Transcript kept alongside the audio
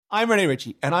I'm Rene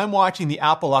Ritchie, and I'm watching the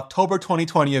Apple October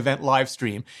 2020 event live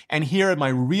stream, and here are my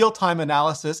real-time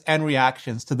analysis and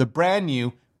reactions to the brand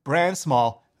new, brand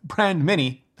small, brand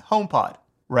mini HomePod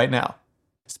right now.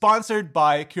 Sponsored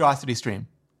by CuriosityStream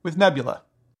with Nebula.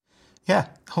 Yeah,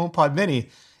 HomePod Mini,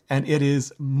 and it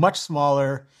is much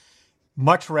smaller,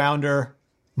 much rounder,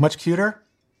 much cuter.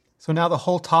 So now the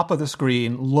whole top of the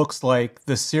screen looks like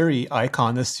the Siri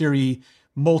icon, the Siri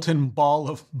molten ball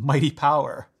of mighty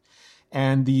power.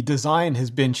 And the design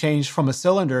has been changed from a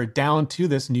cylinder down to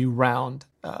this new round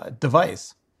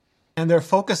device. And they're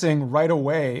focusing right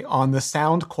away on the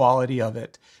sound quality of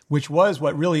it, which was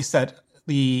what really set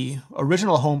the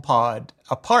original HomePod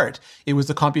apart. It was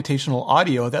the computational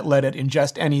audio that let it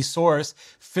ingest any source,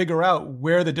 figure out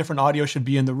where the different audio should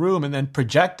be in the room, and then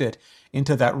project it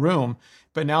into that room.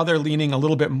 But now they're leaning a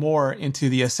little bit more into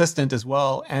the assistant as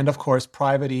well, and of course,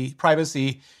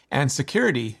 privacy and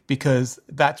security, because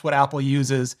that's what Apple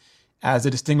uses as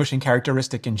a distinguishing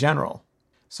characteristic in general.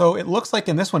 So it looks like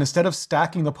in this one, instead of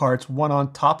stacking the parts one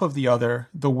on top of the other,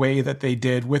 the way that they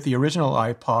did with the original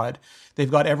iPod,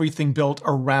 they've got everything built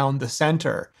around the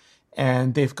center.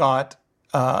 And they've got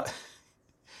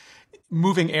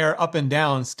moving air up and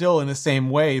down still in the same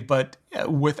way, but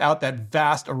without that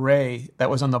vast array that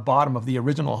was on the bottom of the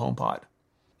original HomePod.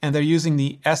 And they're using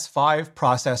the S5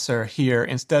 processor here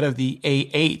instead of the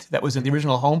A8 that was in the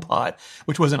original HomePod,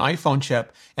 which was an iPhone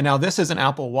chip. And now this is an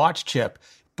Apple Watch chip,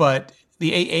 but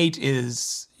the A8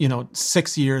 is,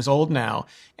 6 years old now.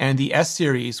 And the S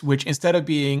series, which instead of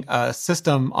being a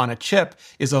system on a chip,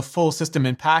 is a full system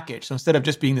in package. So instead of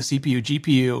just being the CPU,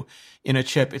 GPU in a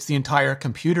chip, it's the entire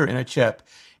computer in a chip.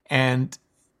 And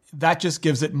that just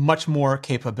gives it much more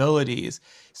capabilities.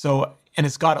 And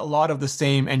it's got a lot of the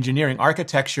same engineering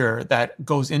architecture that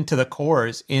goes into the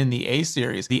cores in the A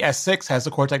series. The S6 has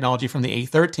the core technology from the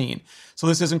A13. So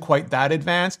this isn't quite that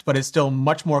advanced, but it's still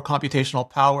much more computational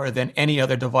power than any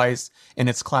other device in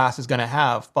its class is going to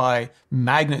have by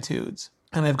magnitudes.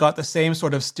 And they've got the same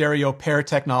sort of stereo pair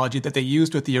technology that they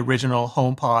used with the original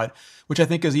HomePod, which I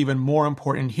think is even more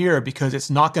important here because it's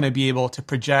not going to be able to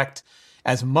project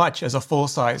as much as a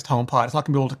full-sized HomePod. It's not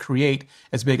going to be able to create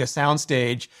as big a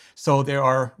soundstage, so there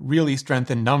are really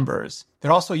strengthened numbers.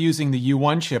 They're also using the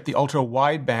U1 chip, the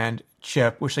ultra-wideband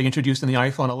chip, which they introduced in the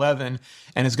iPhone 11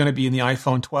 and is going to be in the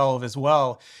iPhone 12 as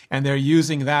well. And they're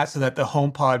using that so that the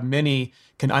HomePod Mini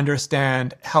can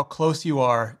understand how close you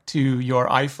are to your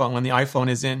iPhone when the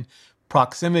iPhone is in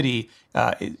proximity,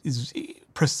 is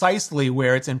precisely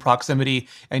where it's in proximity,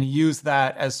 and use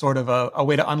that as sort of a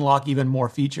way to unlock even more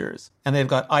features. And they've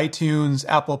got iTunes,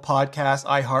 Apple Podcasts,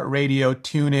 iHeartRadio,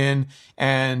 TuneIn,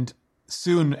 and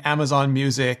soon Amazon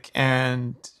Music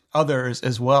and others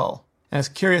as well. And it's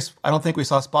curious, I don't think we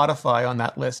saw Spotify on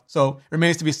that list. So it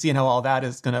remains to be seen how all that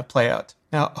is going to play out.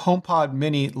 Now, HomePod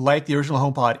Mini, like the original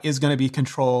HomePod, is going to be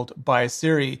controlled by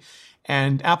Siri.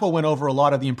 And Apple went over a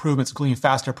lot of the improvements, including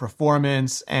faster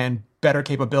performance and better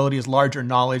capabilities, larger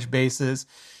knowledge bases.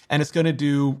 And it's going to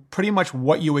do pretty much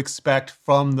what you expect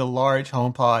from the large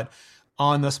HomePod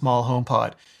on the small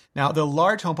HomePod. Now, the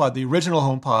large HomePod, the original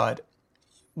HomePod,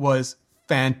 was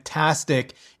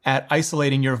fantastic at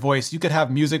isolating your voice. You could have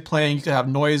music playing, you could have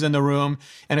noise in the room,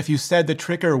 and if you said the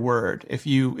trigger word, if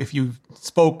you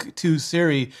spoke to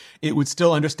Siri, it would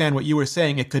still understand what you were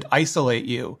saying. It could isolate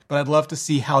you. But I'd love to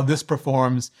see how this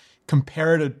performs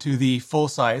compared to the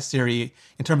full-size Siri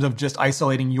in terms of just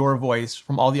isolating your voice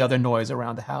from all the other noise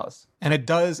around the house. And it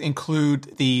does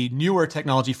include the newer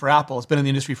technology for Apple. It's been in the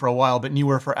industry for a while, but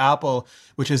newer for Apple,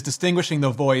 which is distinguishing the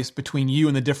voice between you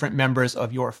and the different members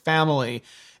of your family,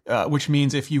 which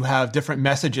means if you have different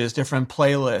messages, different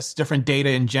playlists, different data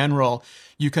in general,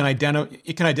 it can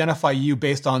identify you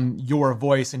based on your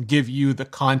voice and give you the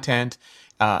content,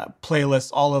 playlists,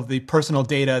 all of the personal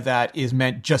data that is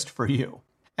meant just for you.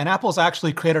 And Apple's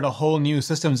actually created a whole new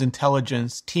systems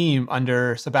intelligence team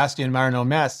under Sebastian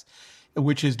Marino-Mess,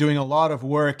 which is doing a lot of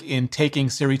work in taking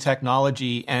Siri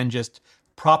technology and just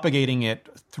propagating it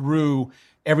through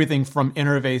everything from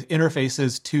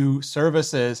interfaces to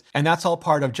services. And that's all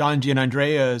part of John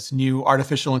Giannandrea's new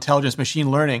artificial intelligence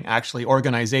machine learning,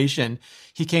 organization.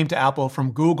 He came to Apple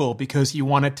from Google because he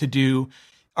wanted to do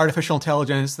artificial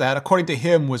intelligence that, according to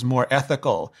him, was more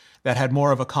ethical, that had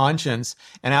more of a conscience.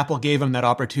 And Apple gave him that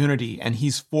opportunity. And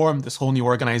he's formed this whole new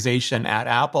organization at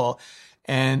Apple.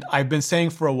 And I've been saying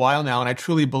for a while now, and I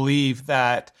truly believe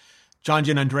that John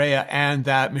Giannandrea and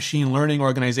that machine learning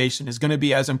organization is going to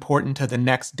be as important to the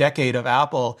next decade of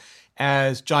Apple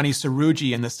as Johnny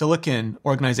Srouji and the Silicon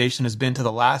organization has been to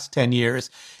the last 10 years.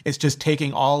 It's just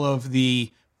taking all of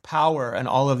the power and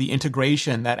all of the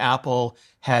integration that Apple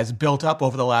has built up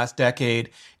over the last decade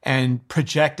and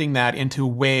projecting that into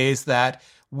ways that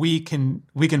we can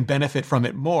benefit from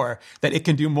it more, that it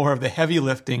can do more of the heavy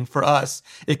lifting for us.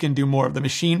 It can do more of the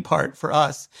machine part for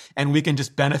us. And we can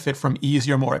just benefit from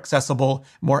easier, more accessible,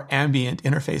 more ambient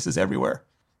interfaces everywhere.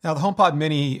 Now, the HomePod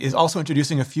Mini is also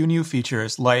introducing a few new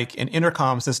features like an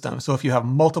intercom system. So if you have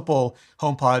multiple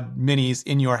HomePod Minis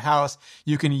in your house,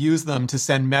 you can use them to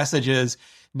send messages,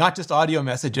 not just audio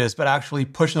messages, but actually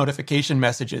push notification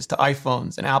messages to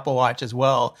iPhones and Apple Watch as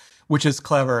well, which is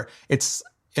clever. It's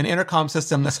an intercom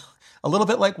system that's a little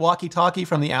bit like walkie-talkie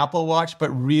from the Apple Watch,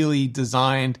 but really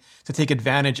designed to take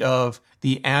advantage of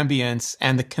the ambience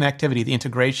and the connectivity, the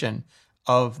integration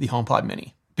of the HomePod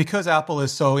Mini. Because Apple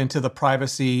is so into the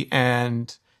privacy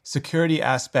and security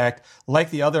aspect,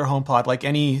 like the other HomePod, like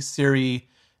any Siri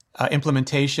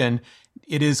implementation,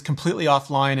 it is completely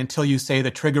offline until you say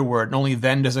the trigger word, and only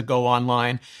then does it go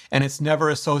online. And it's never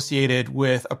associated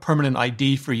with a permanent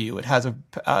ID for you. It has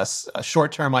a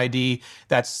short-term ID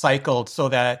that's cycled so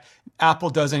that Apple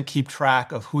doesn't keep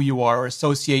track of who you are or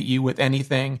associate you with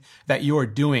anything that you're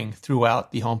doing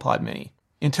throughout the HomePod Mini.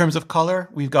 In terms of color,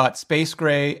 we've got space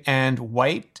gray and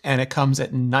white, and it comes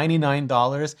at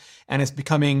 $99, and it's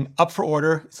becoming up for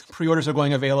order. Pre-orders are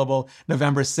going available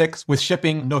November 6th with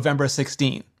shipping November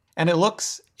 16th. And it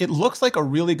looks like a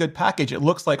really good package. It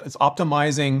looks like it's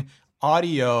optimizing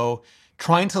audio,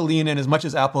 trying to lean in as much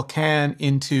as Apple can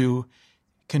into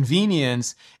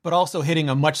convenience, but also hitting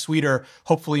a much sweeter,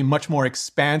 hopefully much more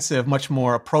expansive, much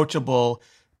more approachable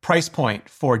price point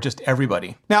for just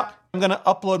everybody. Now, I'm going to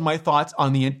upload my thoughts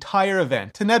on the entire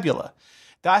event to Nebula.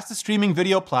 That's the streaming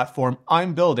video platform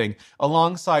I'm building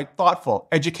alongside thoughtful,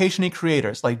 educational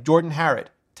creators like Jordan Harrod,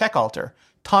 TechAltar,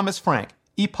 Thomas Frank,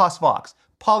 Epos Vox,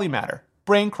 Polymatter,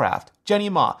 Braincraft, Jenny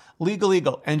Ma, Legal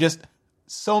Eagle, and just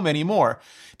so many more.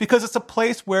 Because it's a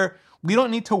place where we don't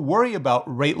need to worry about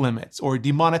rate limits or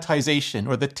demonetization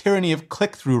or the tyranny of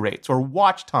click-through rates or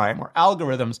watch time or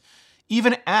algorithms,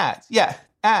 even ads. Yeah,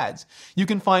 ads. You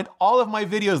can find all of my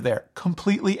videos there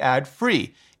completely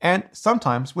ad-free and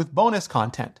sometimes with bonus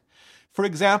content. For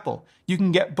example, you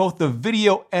can get both the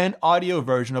video and audio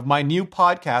version of my new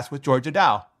podcast with Georgia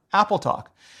Dow, Apple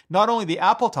Talk. Not only the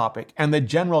Apple topic and the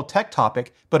general tech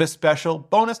topic, but a special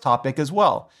bonus topic as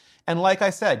well. And like I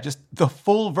said, just the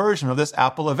full version of this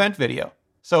Apple event video.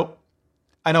 So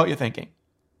I know what you're thinking.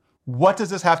 What does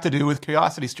this have to do with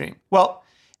CuriosityStream? Well,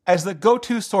 as the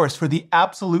go-to source for the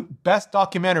absolute best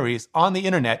documentaries on the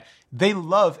internet, they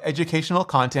love educational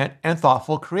content and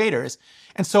thoughtful creators.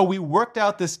 And so we worked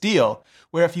out this deal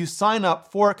where if you sign up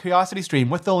for CuriosityStream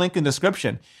with the link in the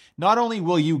description, not only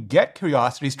will you get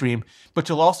CuriosityStream, but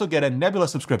you'll also get a Nebula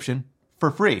subscription for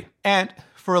free. And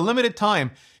for a limited time,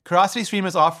 CuriosityStream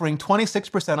is offering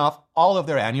 26% off all of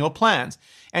their annual plans.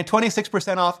 And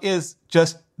 26% off is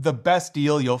just the best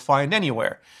deal you'll find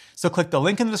anywhere. So click the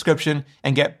link in the description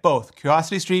and get both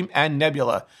CuriosityStream and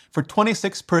Nebula for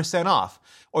 26% off.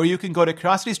 Or you can go to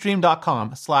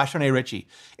curiositystream.com/ReneRitchie.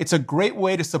 It's a great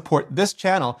way to support this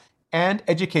channel and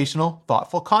educational,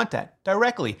 thoughtful content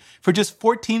directly for just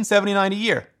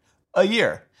 $14.79 a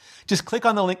year. Just click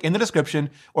on the link in the description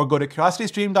or go to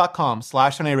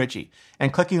curiositystream.com/ReneRitchie.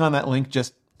 And clicking on that link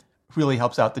just really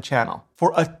helps out the channel.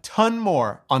 For a ton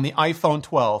more on the iPhone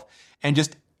 12 and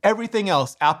just everything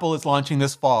else Apple is launching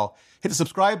this fall, hit the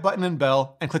subscribe button and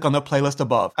bell and click on the playlist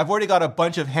above. I've already got a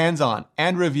bunch of hands-on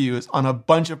and reviews on a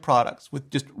bunch of products with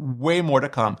just way more to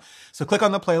come. So click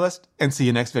on the playlist and see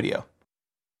you next video.